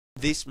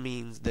This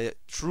means the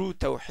true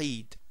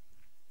Tawheed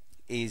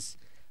is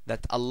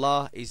that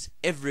Allah is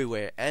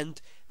everywhere,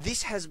 and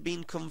this has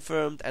been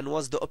confirmed and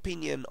was the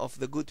opinion of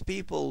the good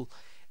people,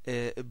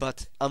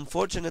 but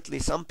unfortunately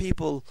some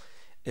people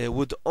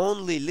would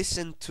only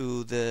listen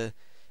to the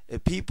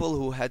people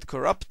who had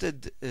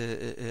corrupted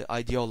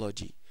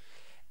ideology.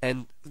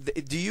 And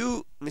do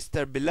you,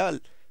 Mr. Bilal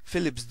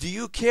Phillips, do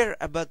you care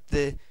about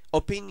the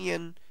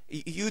opinion?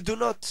 You do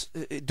not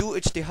do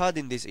ijtihad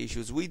in these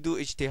issues. We do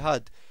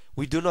ijtihad.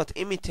 We do not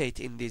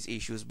imitate in these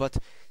issues. But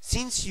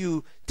since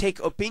you take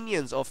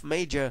opinions of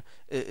major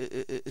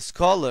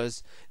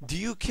scholars, do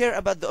you care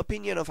about the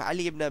opinion of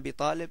Ali ibn Abi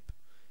Talib?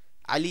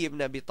 Ali ibn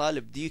Abi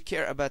Talib, do you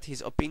care about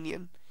his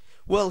opinion?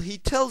 Well, he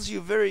tells you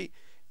very...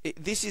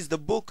 This is the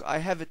book, I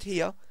have it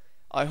here.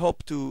 I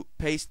hope to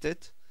paste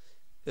it.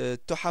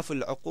 تحف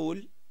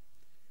العقول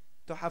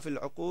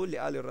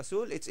لآل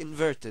الرسول. It's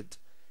inverted.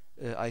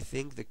 I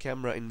think the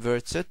camera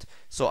inverts it,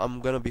 so I'm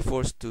gonna be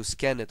forced to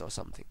scan it or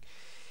something.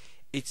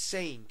 It's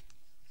saying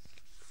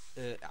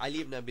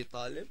Ali ibn Abi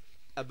Talib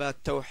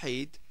about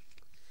Tawheed,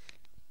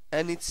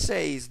 and it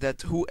says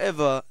that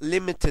whoever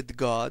limited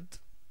God,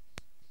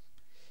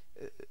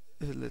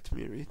 let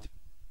me read,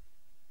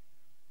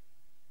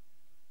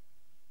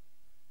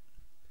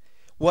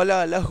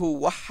 وَلَا لَهُ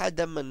وَحَّدَ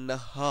مَنْ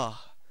نَهَّاهُ,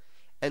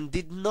 and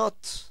did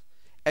not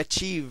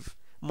achieve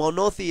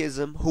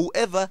monotheism,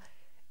 whoever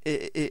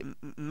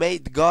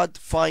made God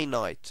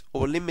finite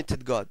or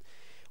limited God.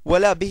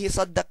 وَلَا بِهِ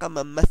صَدَّقَ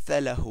مَنْ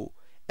مَثَّلَهُ,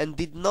 and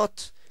did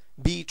not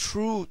be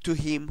true to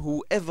him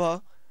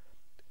whoever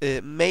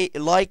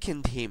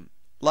likened him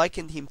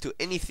to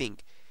anything.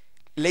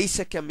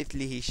 لَيْسَ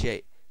كَمِثْلِهِ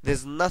شَيْءٍ,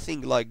 there's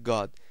nothing like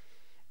God.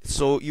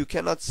 So you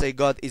cannot say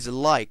God is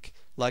like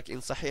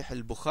in Sahih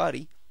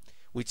al-Bukhari,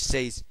 which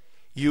says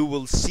you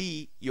will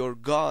see your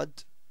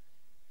God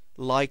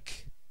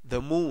like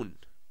the moon,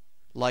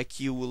 like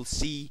you will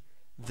see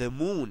the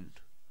moon.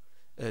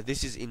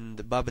 This is in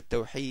the Bab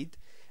al-Tawheed.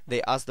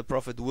 They asked the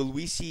Prophet, will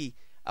we see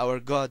our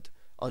God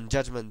on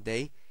Judgment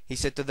Day? He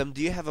said to them,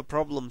 do you have a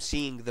problem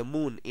seeing the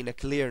moon in a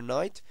clear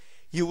night?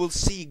 You will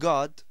see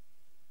God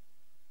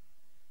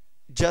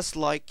just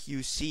like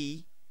you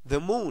see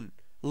the moon.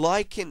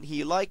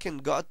 He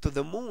likened God to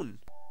the moon.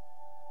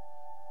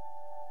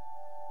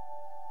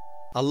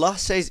 Allah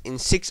says in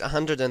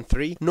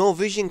 603, no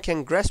vision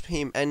can grasp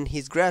him, and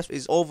his grasp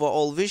is over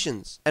all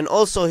visions. And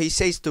also he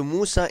says to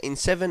Musa in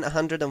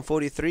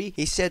 743,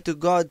 he said to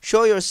God,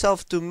 show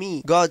yourself to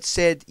me. God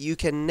said, you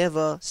can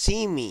never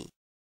see me.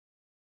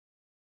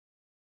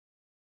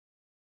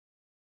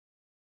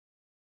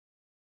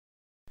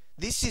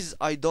 This is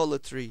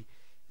idolatry,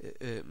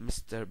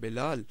 Mr.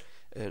 Bilal,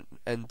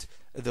 and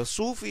the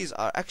Sufis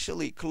are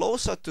actually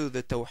closer to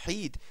the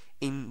Tawheed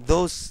in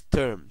those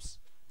terms.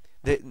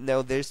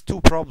 Now there's two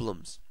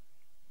problems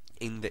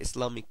in the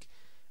Islamic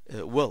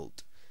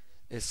world.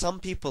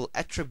 Some people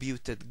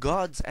attributed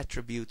God's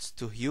attributes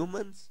to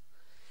humans,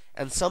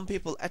 and some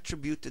people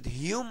attributed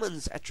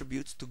humans'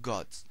 attributes to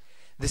God's.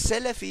 The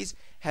Salafis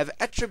have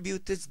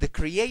attributed the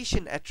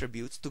creation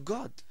attributes to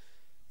God.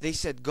 They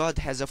said God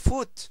has a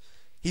foot.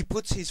 He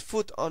puts his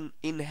foot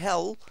in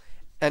hell,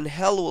 and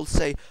hell will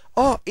say,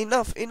 oh,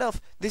 enough.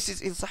 This is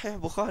in Sahih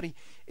Bukhari.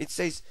 It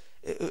says,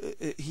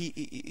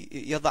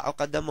 يضع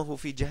قدمه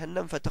في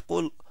جهنم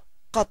فتقول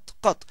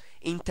قط.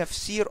 In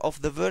tafsir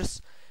of the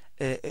verse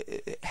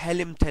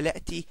هل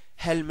امتلأت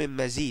هل من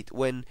مزيد,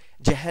 when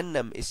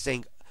Jahannam is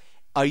saying,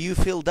 are you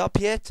filled up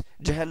yet?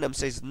 Jahannam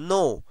says,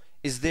 no.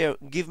 Is there?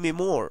 Give me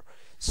more.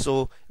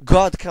 So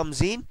God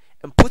comes in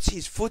and puts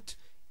his foot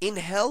in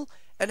hell,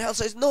 and hell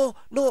says, no,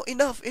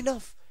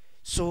 enough.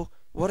 So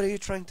what are you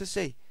trying to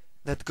say?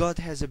 That God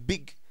has a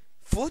big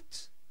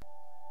foot?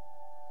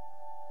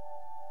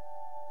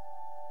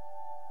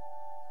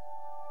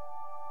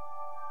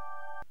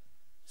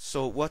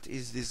 So what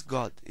is this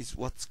God?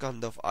 What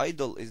kind of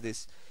idol is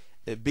this?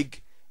 A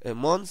big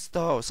monster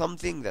or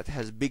something that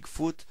has big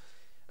foot?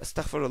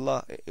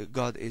 Astaghfirullah,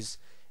 God is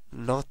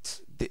not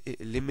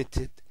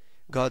limited.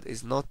 God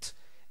is not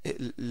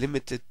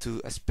limited to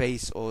a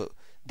space or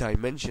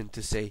dimension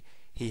to say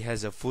he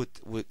has a foot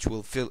which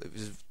will fill, if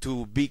it's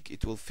too big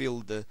it will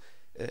fill the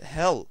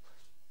hell.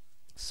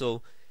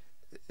 So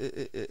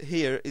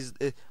here is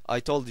I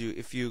told you,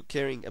 if you're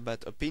caring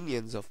about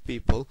opinions of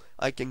people,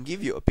 I can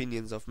give you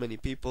opinions of many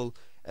people,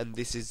 and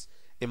this is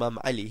Imam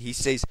Ali. He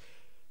says,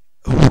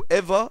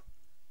 whoever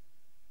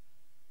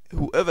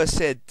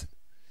said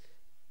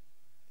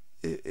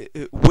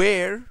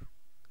where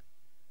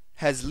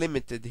has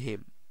limited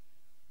him,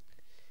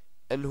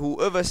 and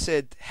whoever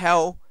said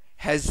how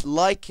has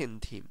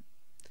likened him,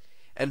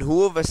 and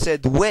whoever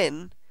said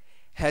when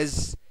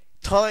has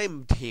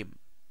timed him,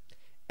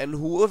 and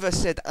whoever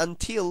said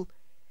until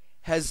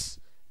has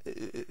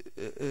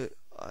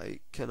I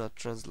cannot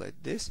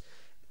translate this.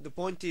 The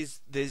point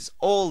is, there's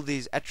all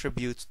these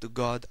attributes to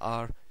God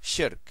are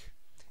shirk,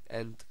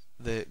 and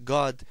the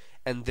God,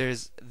 and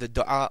there's the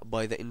dua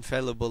by the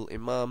infallible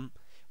Imam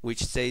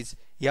which says,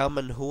 Ya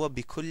man huwa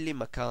bikulli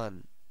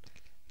makan,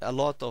 a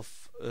lot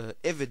of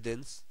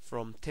evidence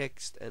from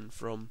text and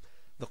from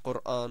the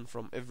Quran,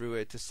 from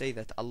everywhere, to say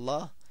that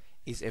Allah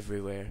is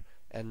everywhere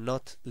and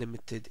not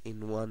limited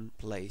in one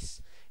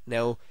place.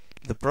 Now,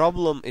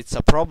 it's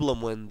a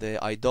problem when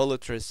the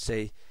idolaters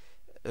say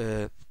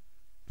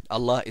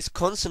Allah is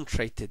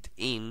concentrated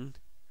in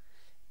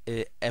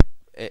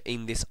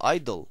this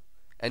idol,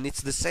 and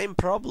it's the same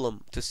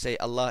problem to say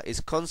Allah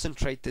is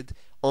concentrated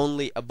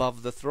only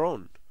above the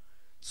throne.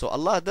 So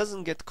Allah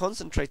doesn't get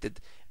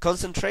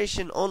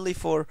concentration only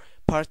for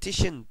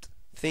partitioned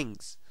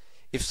things.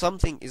 If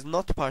something is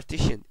not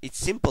partitioned, it's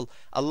simple.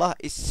 Allah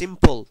is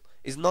simple,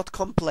 is not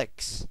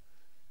complex.